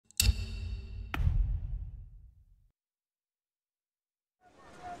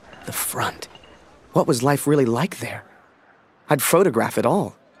The front. What was life really like there? I'd photograph it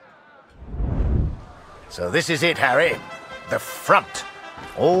all. So this is it, Harry. The front.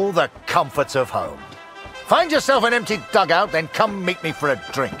 All the comforts of home. Find yourself an empty dugout, then come meet me for a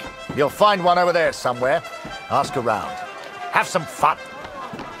drink. You'll find one over there somewhere. Ask around. Have some fun.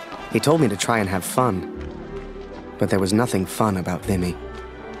 He told me to try and have fun. But there was nothing fun about Vimy.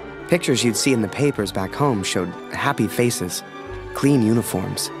 Pictures you'd see in the papers back home showed happy faces, clean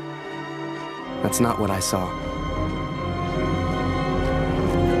uniforms. That's not what I saw.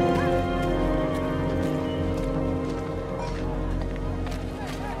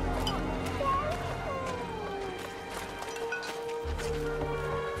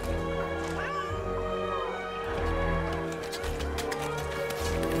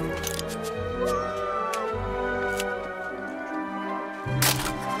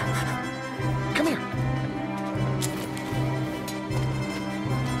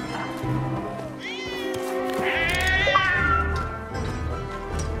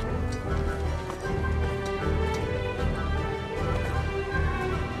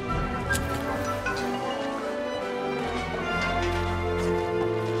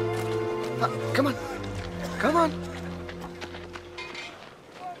 Come on. Come on.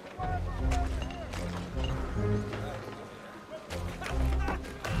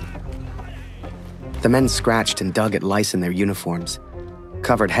 The men scratched and dug at lice in their uniforms,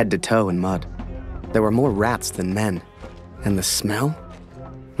 covered head to toe in mud. There were more rats than men, and the smell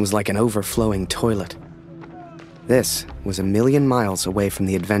was like an overflowing toilet. This was a million miles away from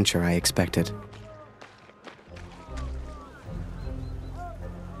the adventure I expected.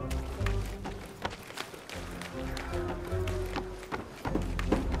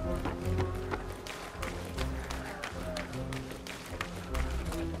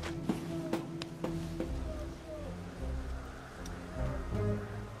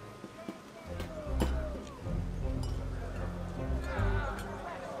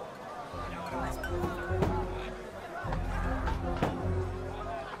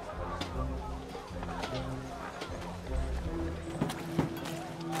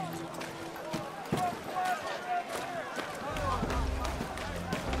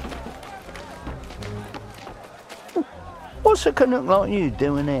 What's a Canuck like you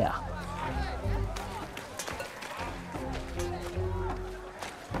doing here?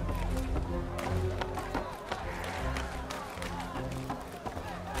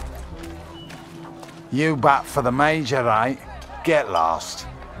 You bat for the Major, right? Get lost.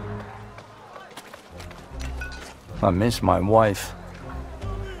 I miss my wife.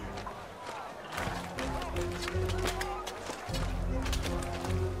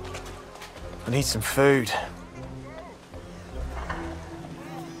 I need some food.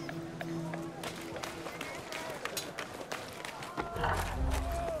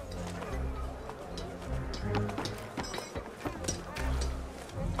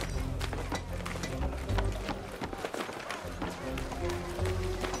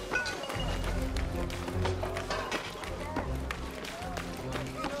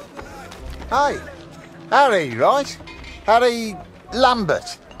 Hey, Harry, right? Harry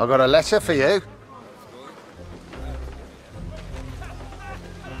Lambert. I got a letter for you.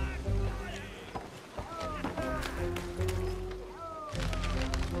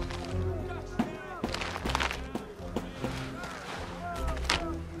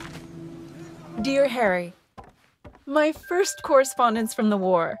 Dear Harry, my first correspondence from the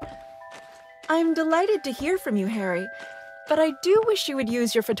war. I'm delighted to hear from you, Harry, but I do wish you would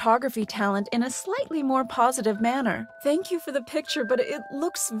use your photography talent in a slightly more positive manner. Thank you for the picture, but it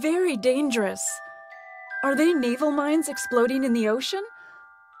looks very dangerous. Are they naval mines exploding in the ocean?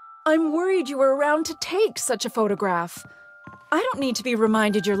 I'm worried you were around to take such a photograph. I don't need to be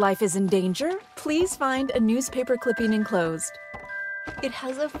reminded your life is in danger. Please find a newspaper clipping enclosed. It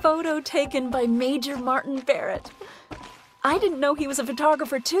has a photo taken by Major Martin Barrett. I didn't know he was a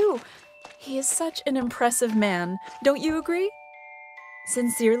photographer too. He is such an impressive man. Don't you agree?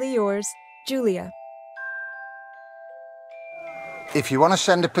 Sincerely yours, Julia. If you want to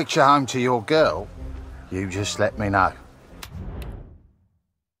send a picture home to your girl, you just let me know.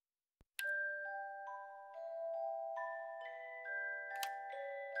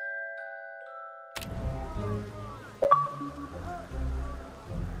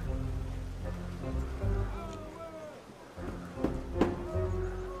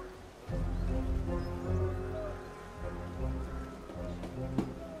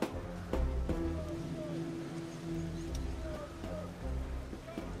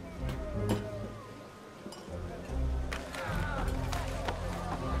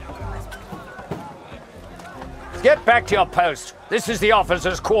 Get back to your post. This is the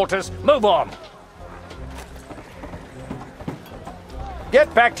officers' quarters. Move on.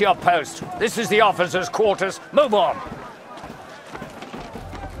 Get back to your post. This is the officers' quarters. Move on.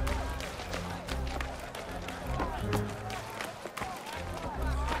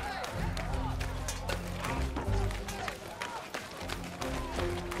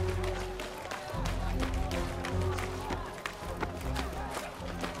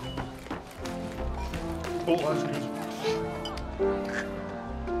 Oh, that's good.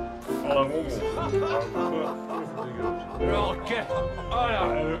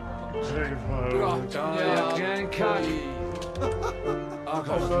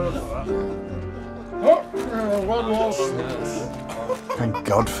 Thank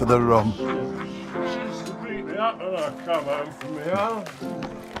God for the rum.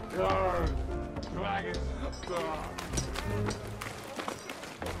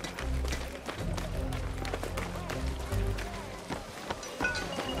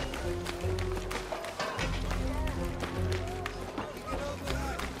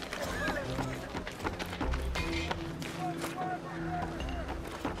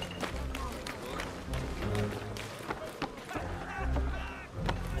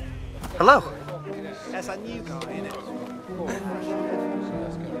 Hello. There's a new guy in it.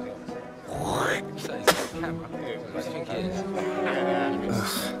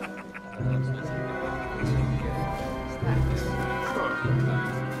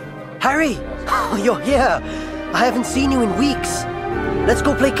 Harry! Oh, you're here! I haven't seen you in weeks. Let's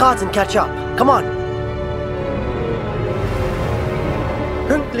go play cards and catch up. Come on.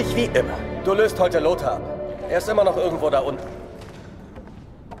 Pünktlich wie immer. Du löst heute Lothar ab. Er ist immer noch irgendwo da unten.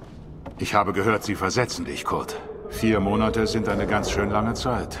 Ich habe gehört, Sie versetzen dich, Kurt. 4 Monate sind eine ganz schön lange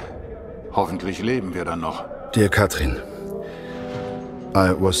Zeit. Hoffentlich leben wir dann noch. Dear Katrin,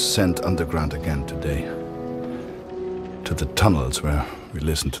 I was sent underground again today. To the tunnels where we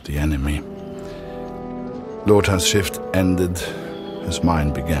listened to the enemy. Lothar's shift ended as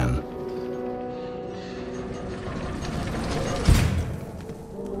mine began.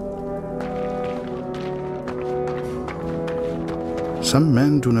 Some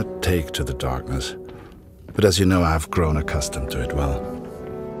men do not take to the darkness, but as you know, I have grown accustomed to it well.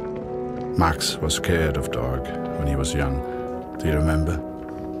 Max was scared of dark when he was young. Do you remember?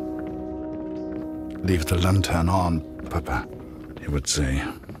 Leave the lantern on, Papa, he would say.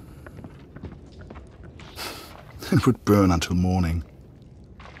 It would burn until morning.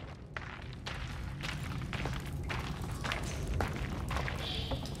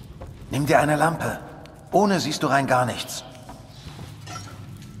 Nimm dir eine Lampe. Ohne siehst du rein gar nichts.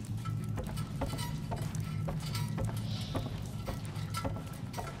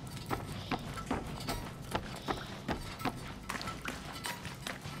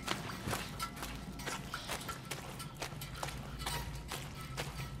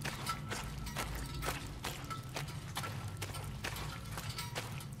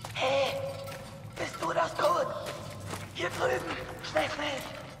 Hey, bist du das tot? Hier drüben. Schnell, schnell.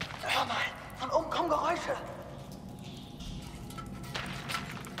 Hör mal, von oben kommen Geräusche.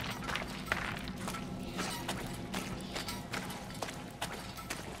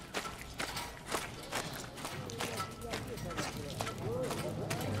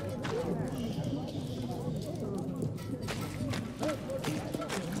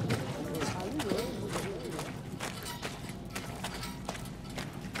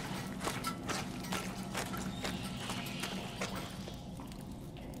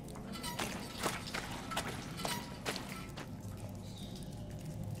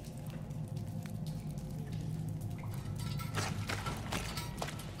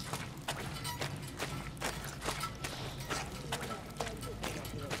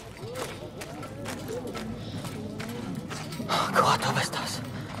 Oh Gott, du bist das.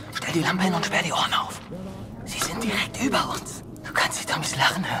 Stell die Lampe hin und sperr die Ohren auf. Sie sind direkt über uns. Du kannst die Dummies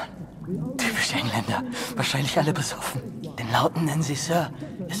lachen hören. Typisch Engländer. Wahrscheinlich alle besoffen. Den Lauten nennen sie Sir.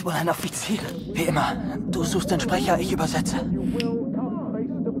 Ist wohl ein Offizier. Wie immer. Du suchst den Sprecher, ich übersetze.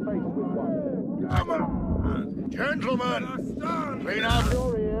 Gentlemen, clean out.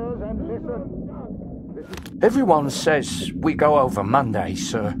 Everyone says we go over Monday,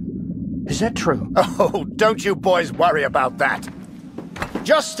 sir. Is that true? Oh, don't you boys worry about that.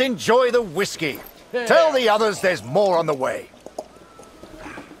 Just enjoy the whiskey. Tell the others there's more on the way.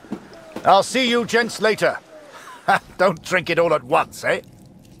 I'll see you gents later. Don't drink it all at once, eh?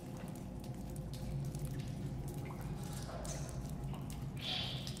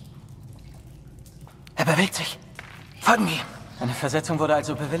 Er bewegt sich. Folgen wir ihm. Eine Versetzung wurde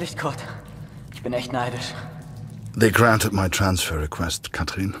also bewilligt, Kurt. Ich bin echt neidisch. They granted my transfer request,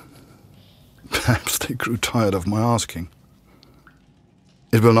 Katrin. Perhaps they grew tired of my asking.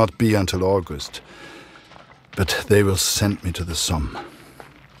 It will not be until August, but they will send me to the Somme,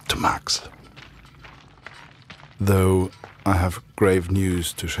 to Max. Though I have grave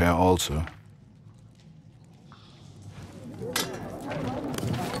news to share also.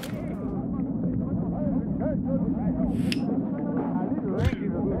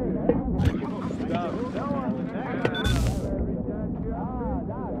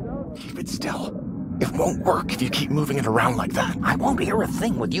 Keep it still. It won't work if you keep moving it around like that. I won't hear a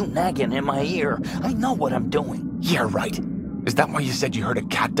thing with you nagging in my ear. I know what I'm doing. Yeah, right. Is that why you said you heard a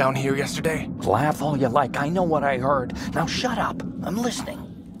cat down here yesterday? Laugh all you like. I know what I heard. Now shut up. I'm listening.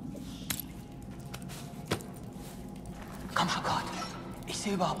 Komm schon, Gott. Ich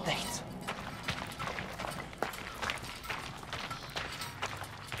sehe überhaupt nichts.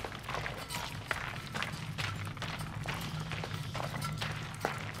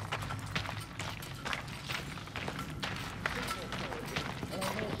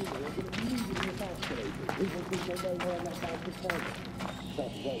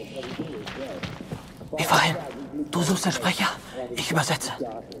 Ephraim, du suchst den Sprecher. Ich übersetze.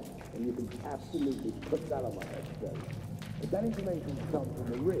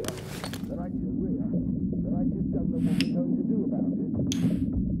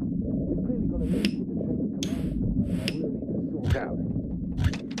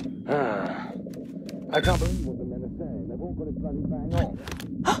 I can't believe what the men are saying. They've all got it bloody bang on.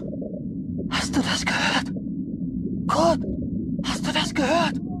 Hast du das gehört? Gott, hast du das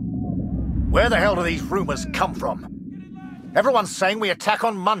gehört? Where the hell do these rumors come from? Everyone's saying we attack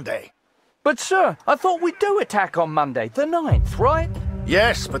on Monday. But sir, I thought we do attack on Monday, the 9th, right?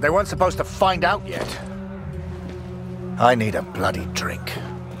 Yes, but they weren't supposed to find out yet. I need a bloody drink.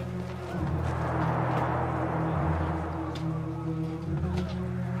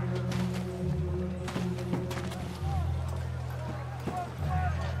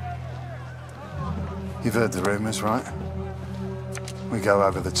 You've heard the rumours, right? We go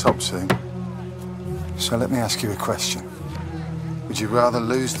over the top soon. So let me ask you a question. Would you rather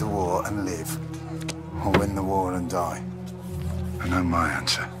lose the war and live, or win the war and die? I know my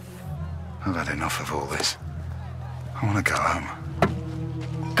answer. I've had enough of all this. I want to go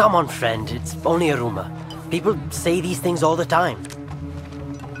home. Come on, friend. It's only a rumor. People say these things all the time.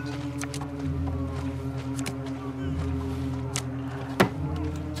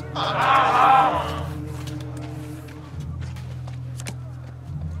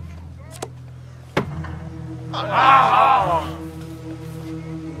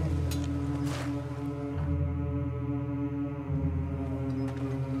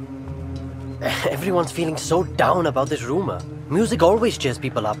 Everyone's feeling so down about this rumor. Music always cheers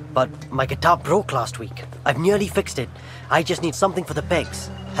people up, but my guitar broke last week. I've nearly fixed it. I just need something for the pegs.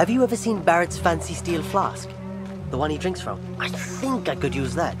 Have you ever seen Barrett's fancy steel flask? The one he drinks from? I think I could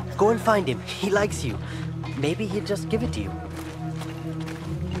use that. Go and find him. He likes you. Maybe he'll just give it to you.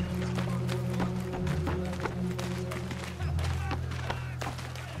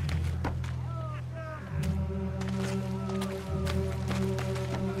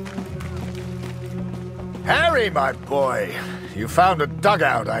 Harry, my boy, you found a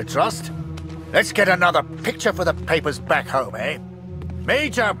dugout, I trust. Let's get another picture for the papers back home, eh?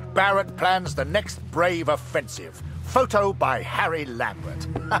 Major Barrett plans the next brave offensive. Photo by Harry Lambert.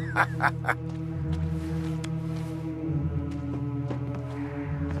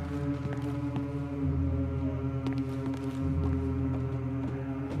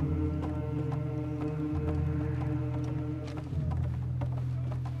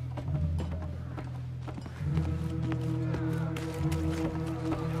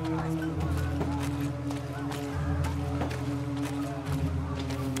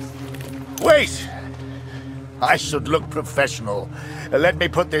 Wait! I should look professional. Let me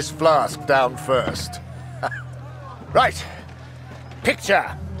put this flask down first. Right.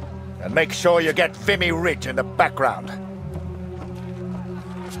 Picture. And make sure you get Vimy Ridge in the background.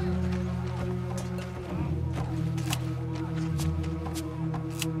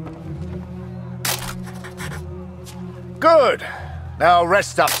 Good. Now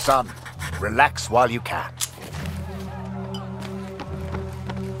rest up, son. Relax while you can.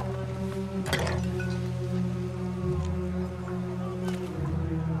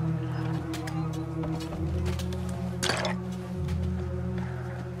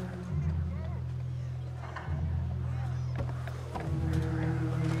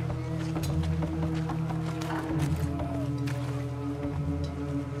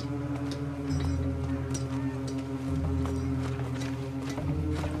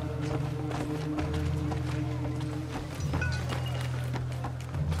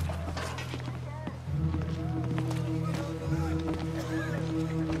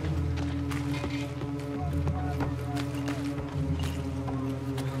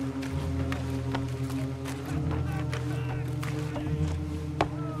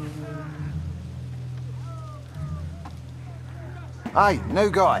 Hey, new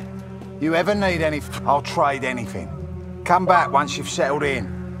guy. You ever need anything, I'll trade anything. Come back once you've settled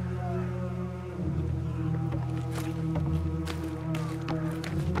in.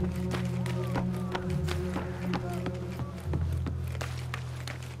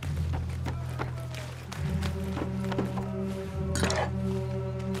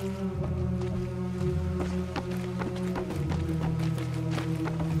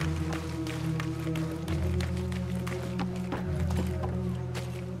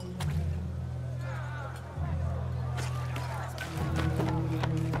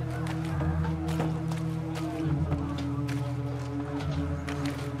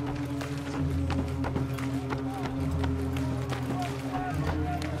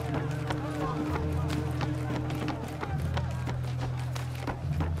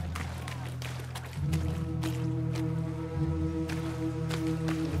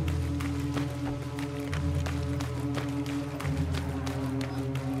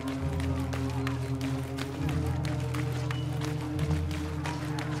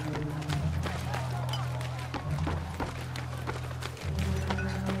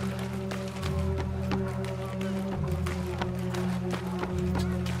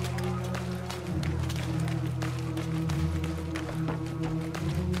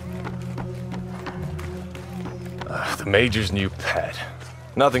 The Major's new pet.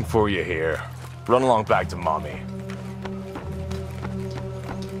 Nothing for you here. Run along back to Mommy.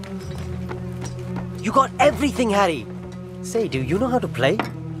 You got everything, Harry! Say, do you know how to play?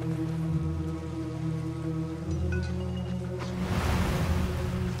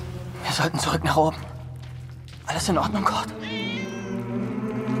 Wir sollten zurück nach oben. Alles in Ordnung, Kurt?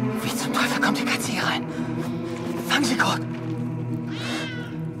 Wie zum Teufel kommt die Katze hier rein? Fang sie, Kurt!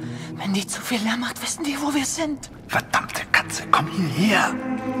 Wenn die zu viel Lärm macht, wissen die, wo wir sind. Verdammte Katze, komm hierher!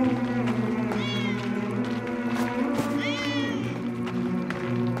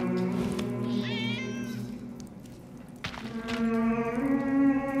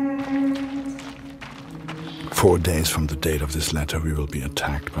 4 days from the date of this letter, we will be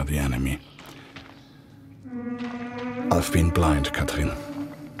attacked by the enemy. I've been blind, Katrin.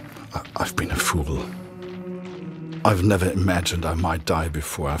 I've been a fool. I've never imagined I might die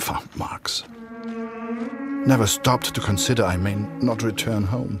before I found Marx. Never stopped to consider I may not return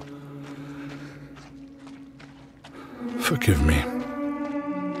home. Forgive me.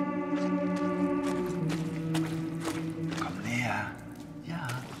 Komm näher. Ja.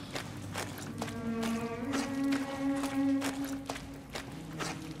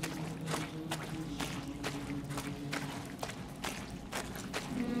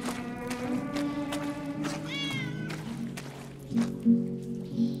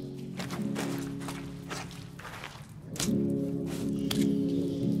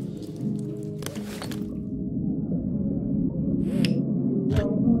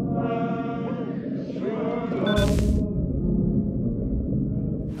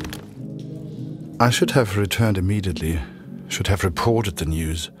 I should have returned immediately, should have reported the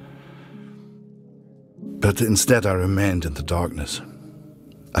news. But instead I remained in the darkness.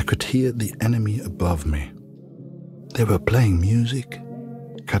 I could hear the enemy above me. They were playing music,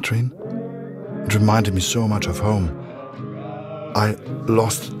 Katrin. It reminded me so much of home. I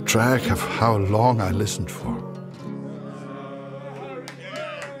lost track of how long I listened for.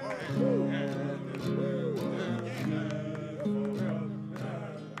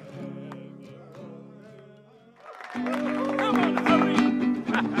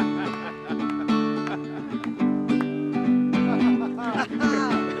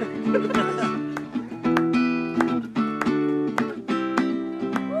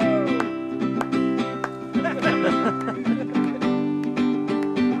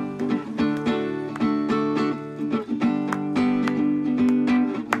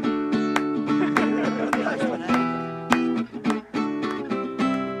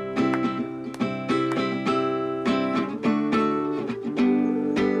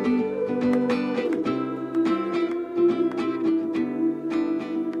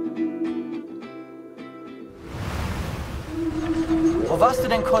 Wo warst du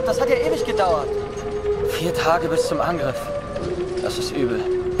denn, Kurt? Das hat ja ewig gedauert. 4 Tage bis zum Angriff. Das ist übel.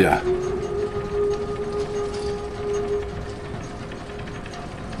 Ja.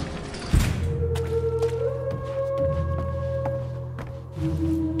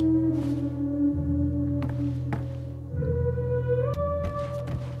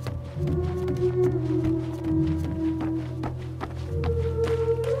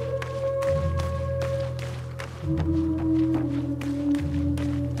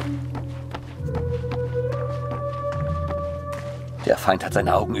 Der Feind hat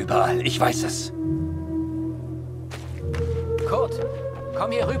seine Augen überall, ich weiß es. Kurt,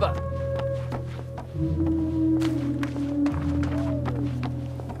 komm hier rüber.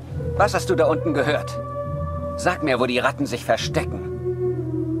 Was hast du da unten gehört? Sag mir, wo die Ratten sich verstecken.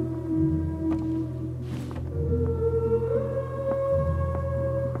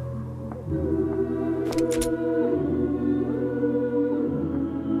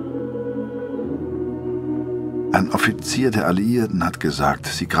 Ein Offizier der Alliierten hat gesagt,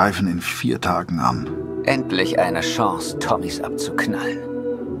 sie greifen in 4 Tagen an. Endlich eine Chance, Tommys abzuknallen.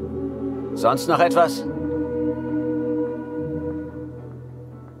 Sonst noch etwas?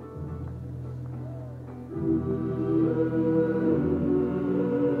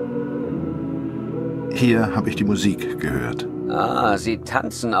 Hier habe ich die Musik gehört. Ah, sie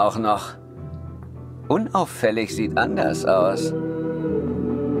tanzen auch noch. Unauffällig sieht anders aus.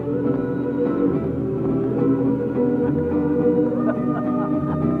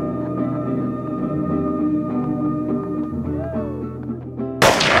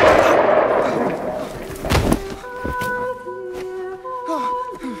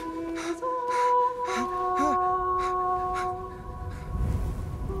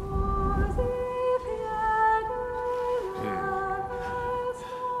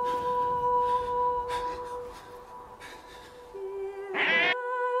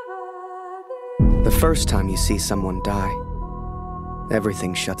 The first time you see someone die,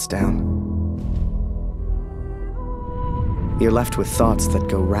 everything shuts down. You're left with thoughts that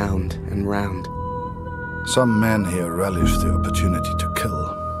go round and round. Some men here relish the opportunity to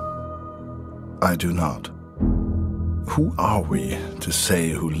kill. I do not. Who are we to say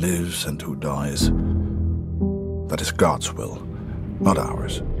who lives and who dies? That is God's will, not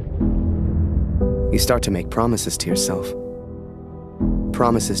ours. You start to make promises to yourself.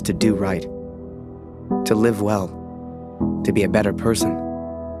 Promises to do right. To live well. To be a better person.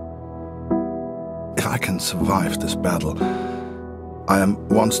 If I can survive this battle, I am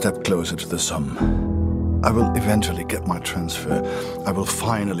one step closer to the Somme. I will eventually get my transfer. I will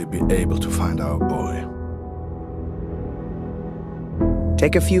finally be able to find our boy.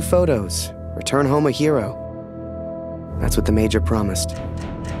 Take a few photos. Return home a hero. That's what the Major promised.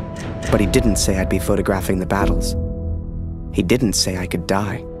 But he didn't say I'd be photographing the battles. He didn't say I could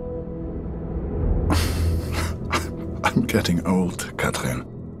die. I'm getting old, Catherine.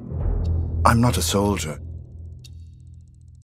 I'm not a soldier.